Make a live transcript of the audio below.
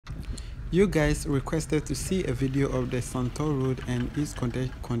You guys requested to see a video of the Santeo road and its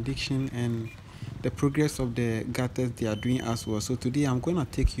condition and the progress of the gutters they are doing as well. So today I'm gonna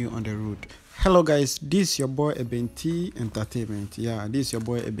take you on the road. Hello guys, this is your boy Ebenteeentertainment. Yeah, this is your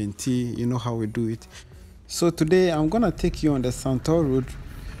boy Eben. You know how we do it. So today I'm gonna take you on the Santeo road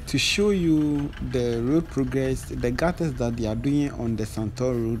to show you the road progress, the gutters that they are doing on the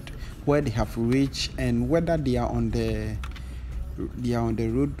Santeo road, where they have reached, and whether they are on the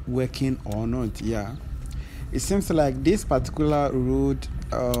road working or not. Yeah, it seems like this particular road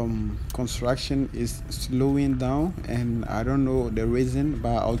construction is slowing down, and I don't know the reason,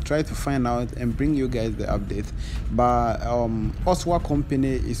 but I'll try to find out and bring you guys the update. But Oswal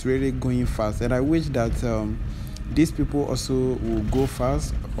company is really going fast, and I wish that these people also will go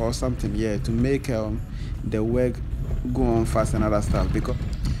fast or something, yeah, to make the work go on fast and other stuff, because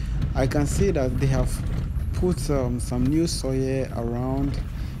I can see that they have put some new soil around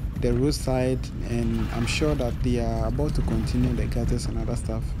the roadside, and I'm sure that they are about to continue the gutters and other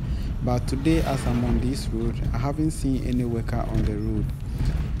stuff. But today, as I'm on this road, I haven't seen any worker on the road,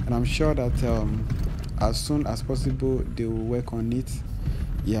 and I'm sure that as soon as possible they will work on it.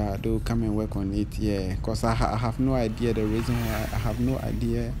 Yeah, they will come and work on it. Yeah, because I have no idea the reason why. I have no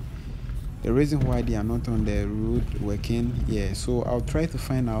idea the reason why they are not on the road working. Yeah, so I'll try to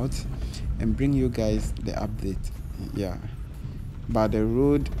find out and bring you guys the update. Yeah, but the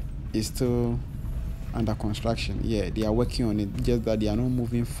road is still under construction. Yeah, they are working on it, just that they are not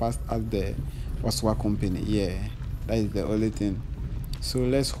moving fast as the Oswal company. Yeah, that is the only thing. So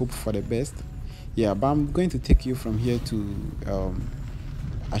let's hope for the best. Yeah, but I'm going to take you from here to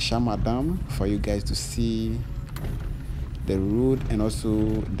Ashaiman Dam for you guys to see the road and also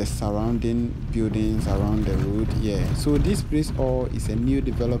the surrounding buildings around the road. Yeah, so this place all is a new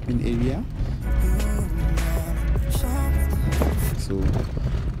developing area, so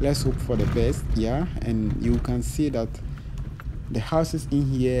let's hope for the best. Yeah, and you can see that the houses in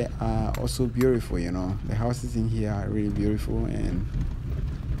here are also beautiful. You know, the houses in here are really beautiful, and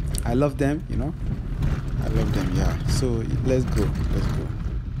I love them. You know, I love them. Yeah, so let's go.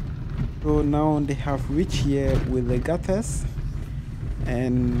 So now they have reached here with the gutters,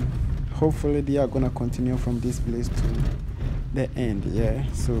 and hopefully they are gonna continue from this place to the end. Yeah,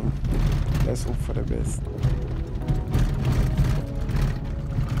 so let's hope for the best.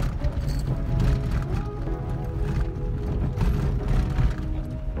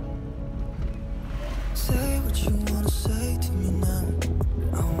 Say what you wanna say to me now.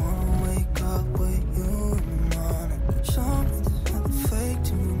 I wanna wake up with you in the morning. Show me there's nothing fake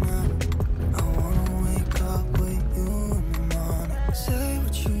to me now. I wanna wake up with you in the morning. Say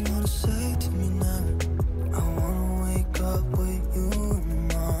what you wanna say to me now. I wanna wake up with you in the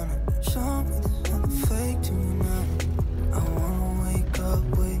morning. Show me there's nothing fake to me now. I wanna wake up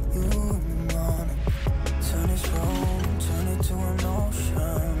with you in the morning. Turn this room, turn it to an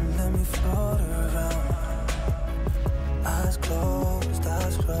ocean. Let me float around. Eyes closed,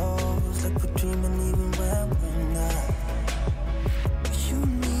 like we're dreaming even when we're not. You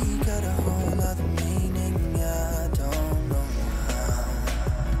and me got a whole other meaning, I don't know how.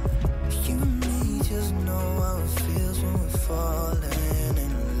 You and me just know how it feels when we're falling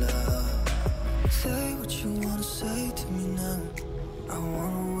in love. Say what you wanna say to me now. I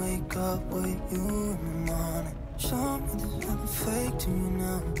wanna wake up with you in the morning. Show me there's nothing fake to me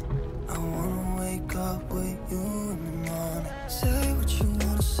now. I wanna wake up with you in the morning. Say what you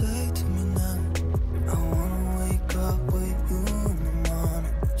wanna say to me now. I wanna wake up with you in the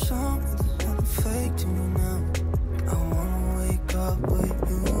morning. Show me there's nothing fake to me now. I wanna wake up with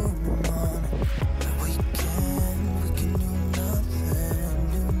you in the morning. We can do nothing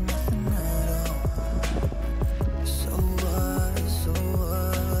at all. So what?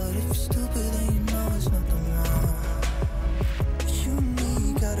 If you're stupid, then you know it's nothing wrong. You and me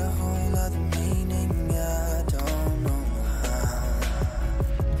got a whole other meaning, I don't know how.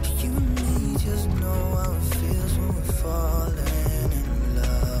 You and me just know how it feels when we're falling in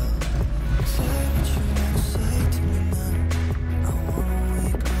love. Say what you wanna say to me now. I wanna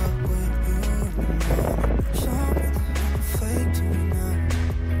wake up with you in the morning. Show me there's nothing fake to me now.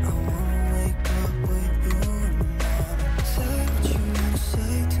 I wanna wake up with you in the morning. Say what you wanna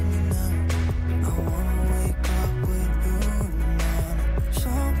say to me now. I wanna wake up with you in the morning.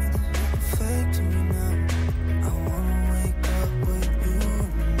 Show me there's nothing fake to me now. I wanna wake up with you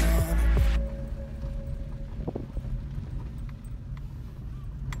in the morning.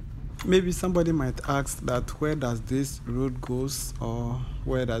 Maybe somebody might ask that where does this road goes, or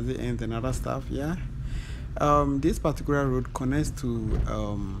where does it end and other stuff. Yeah, this particular road connects to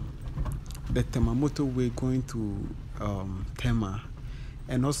the Tema motorway going to Tema,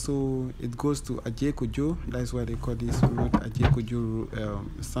 and also it goes to Ajekojo. That's why they call this road Ajekojo,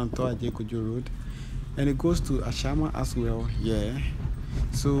 Santeo Ajekojo Road, and it goes to Ashaiman as well. Yeah,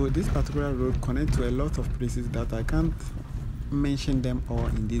 so this particular road connects to a lot of places that I can't mention them all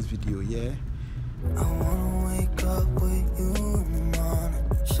in this video. Yeah, I wanna wake up with you in the morning.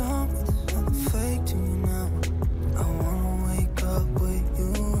 Show me there's nothing fake to me now. I wanna wake up with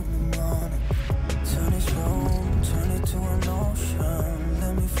you in the morning. Turn this room, turn it to an ocean.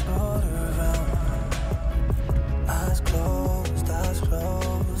 Let me float around. Eyes closed,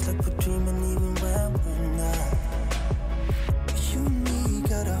 like we're dreaming even when we're not. You and me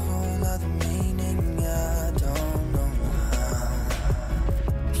got a whole other meaning, I don't know how.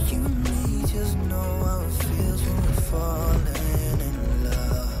 You and me just know how it feels when we're falling.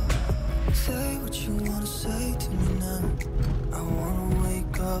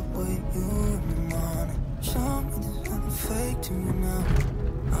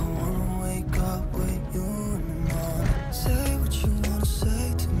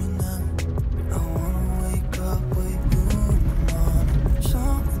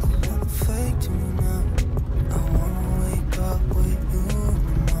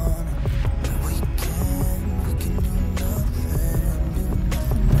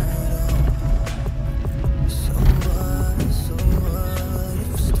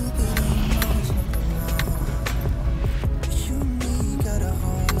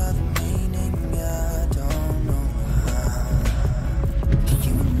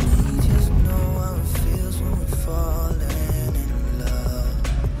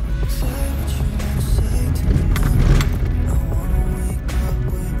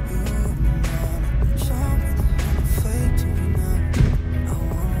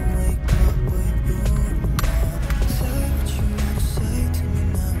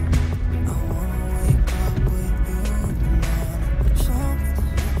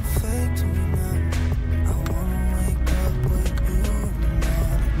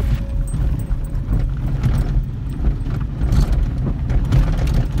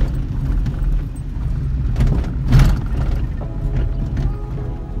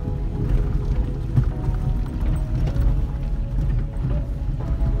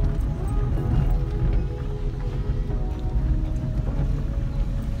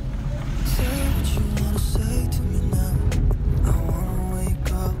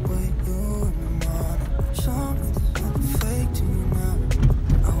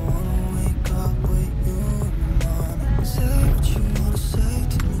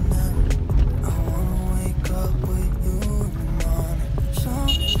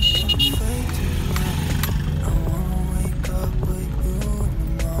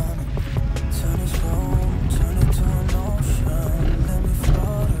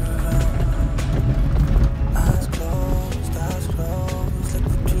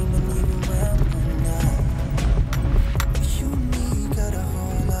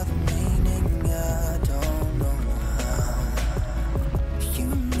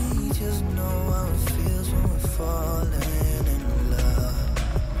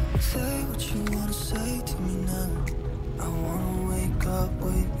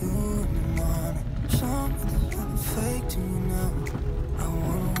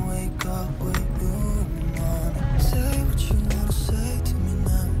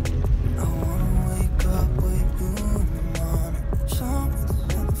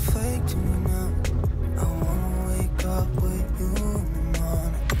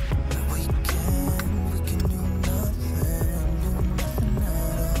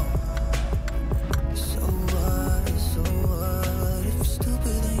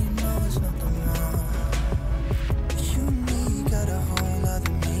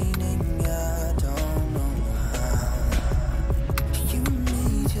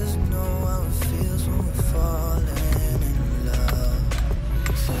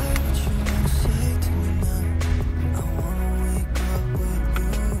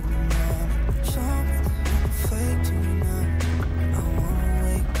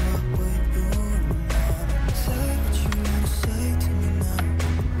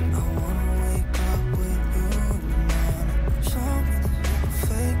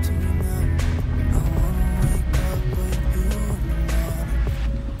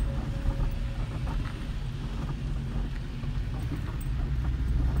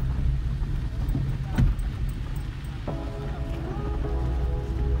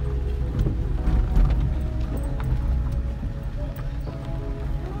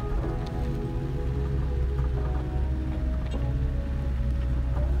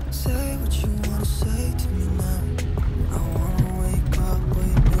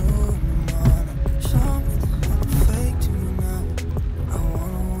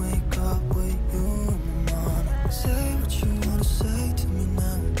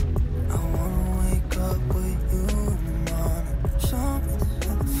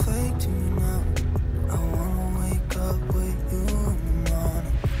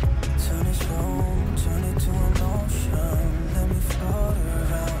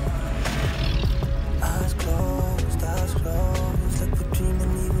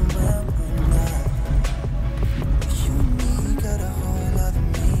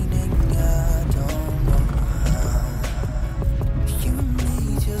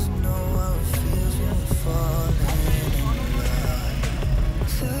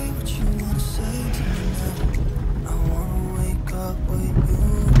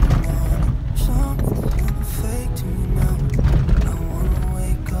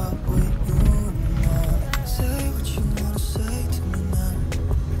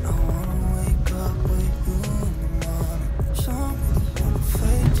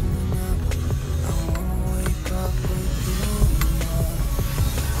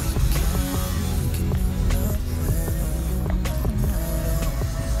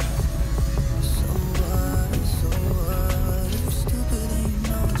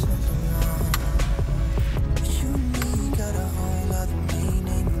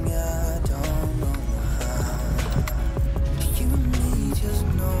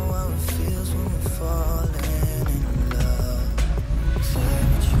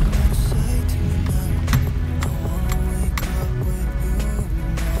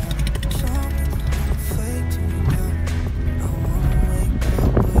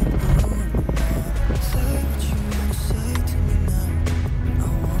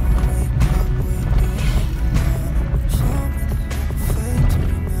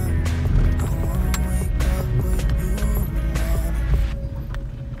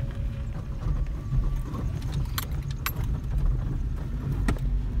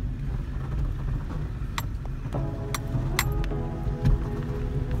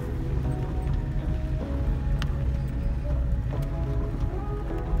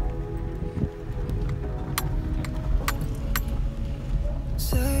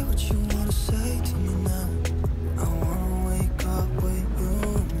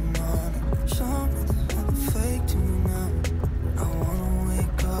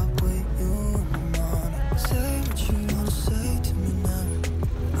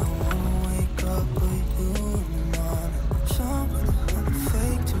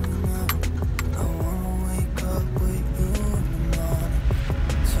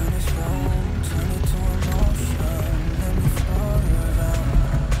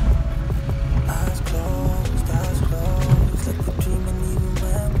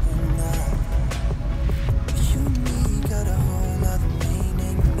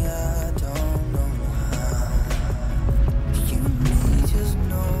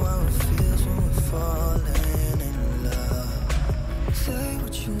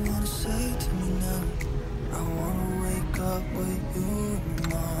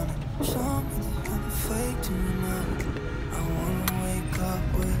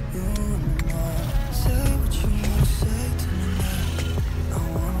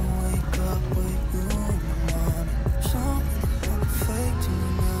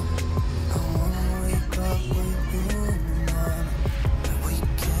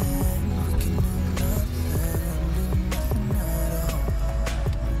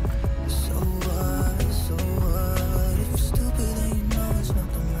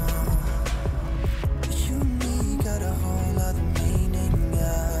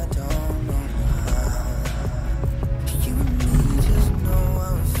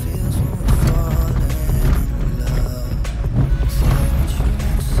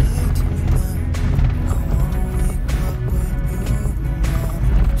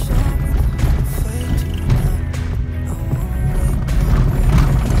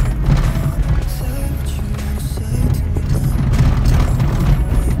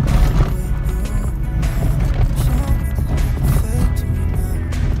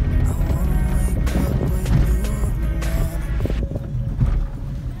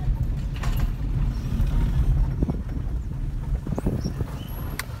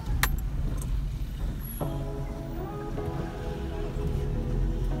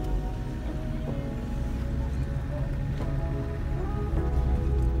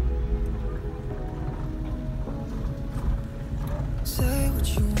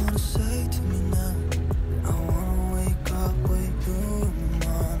 say to me now? I wanna wake up with you in the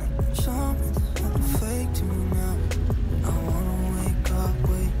morning. Show me there's nothing fake to me now. I wanna wake up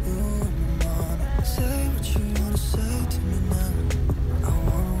with you in the morning. Say what you wanna say to me now. I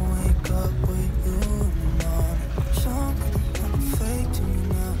wanna wake up with you in the morning. Show me there's nothing fake to me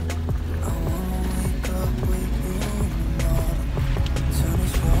now. I wanna wake up with you in the morning. Turn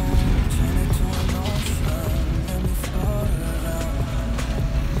this room, turn it to an ocean. Let me float around.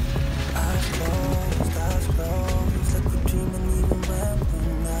 Eyes closed, like we're dreaming even when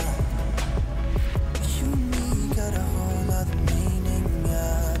we're not. You and me got a whole other meaning, I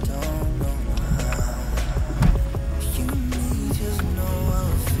don't know how. You and me just know how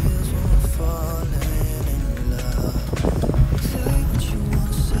it feels when we're falling in love. Say what you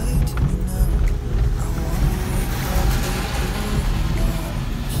wanna say to me now. I wanna wake up with you in the morning.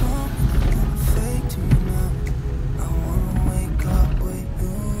 Show me there's nothing fake to me now. I wanna wake up with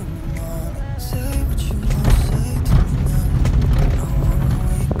you in the morning. Say what you wanna say to me now. I wanna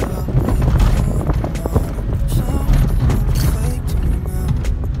wake up with you in the morning. Show me there's nothing fake to me now.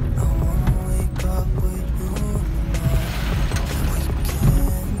 I wanna wake up with you in the morning.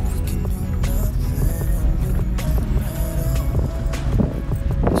 We can do nothing at all.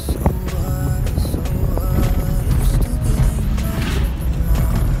 So what, if you're stupid and you know nothing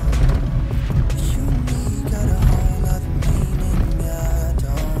wrong. You and me got a whole other meaning, I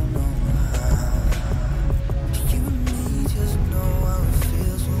don't know how. You and me just know how it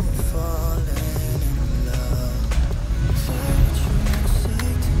feels when we're falling in love. Say what you wanna say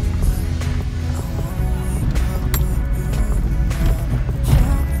to me now. I wanna wake up with you in the morning.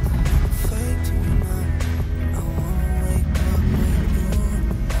 Show me there's nothing fake to me now. I wanna wake up with you in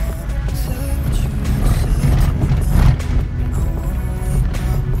the morning. Say what you wanna say to me now. I wanna wake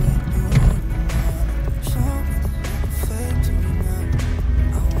up with you in the morning. Show me there's nothing fake to me now.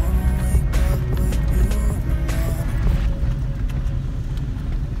 I wanna wake up with you in the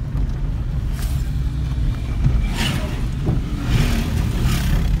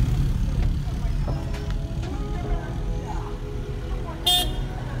morning.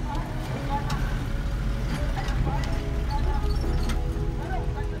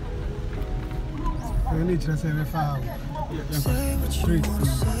 We need to say we found. Say what you wanna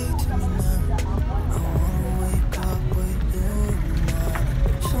say to me now. I wanna wake up with you in the morning.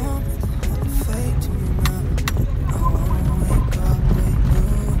 Show me there's nothing fake to me now. I wanna wake up with you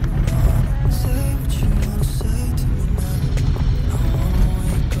in the morning. Say what you wanna say to me now. I wanna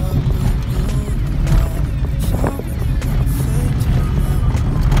wake up with you in the morning. Show me there's nothing fake to me now.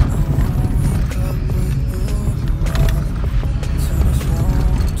 I wanna wake up with you in the morning. Turn this room,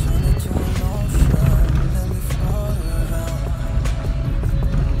 turn it to an ocean. Let me float around.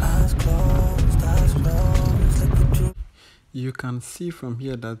 Eyes closed, like a dream. You can see from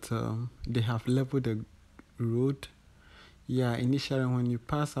here that they have leveled the road. Yeah, initially when you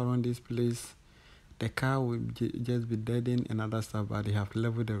pass around this place, the car will just be deadening and other stuff, but they have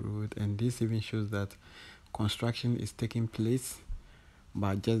leveled the road, and this even shows that construction is taking place,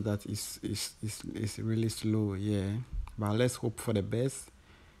 but just that it's really slow. Yeah, but let's hope for the best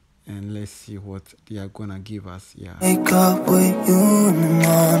and let's see what they are gonna give us. Yeah. Wake up with you in the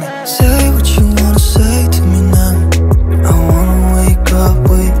morning. Say what you wanna say to me now. I wanna wake up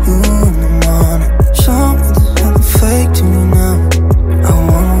with you in the morning. Show me there's nothing fake to me now. I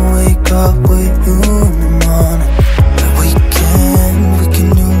wanna wake up with you in the morning. We can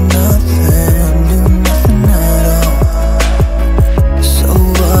do nothing at all. So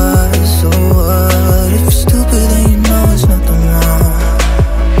what, if you're stupid then you know there's nothing wrong.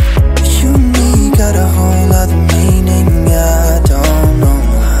 You and me got a whole other meaning, I don't know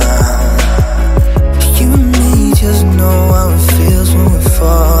how. You and me just know how it feels when we're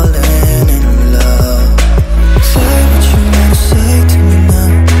falling in love. Say what you wanna say to me now.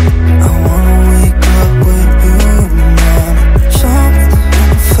 I wanna wake up with you in the morning. Show me there's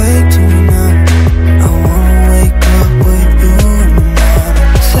nothing fake to me now. I wanna wake up with you in the morning.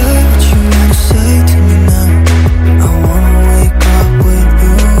 Say what you wanna say to me now. I wanna wake up with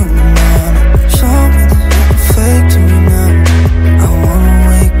you in the morning. Show me there's nothing fake to me now. I wanna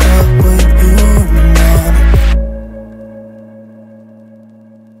wake up with you in the morning.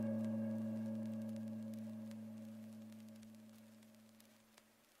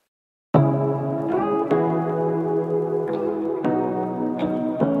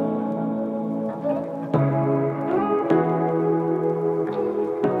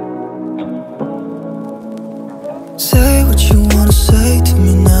 Say what you wanna say to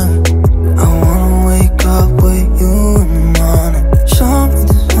me now. I wanna wake up with you in the morning. Show me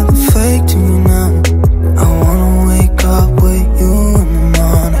there's nothing fake to me now. I wanna wake up with you in the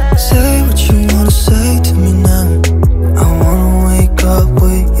morning.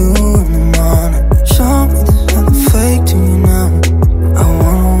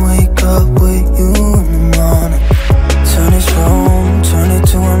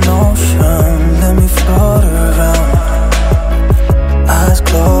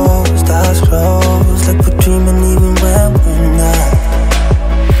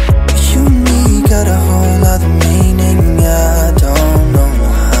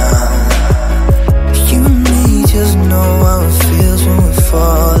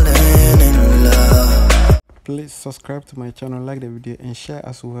 please subscribe to my channel, like the video and share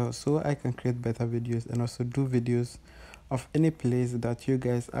as well, so I can create better videos and also do videos of any place that you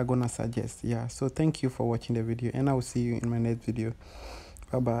guys are gonna suggest. Yeah, so thank you for watching the video and I will see you in my next video.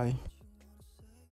 Bye bye.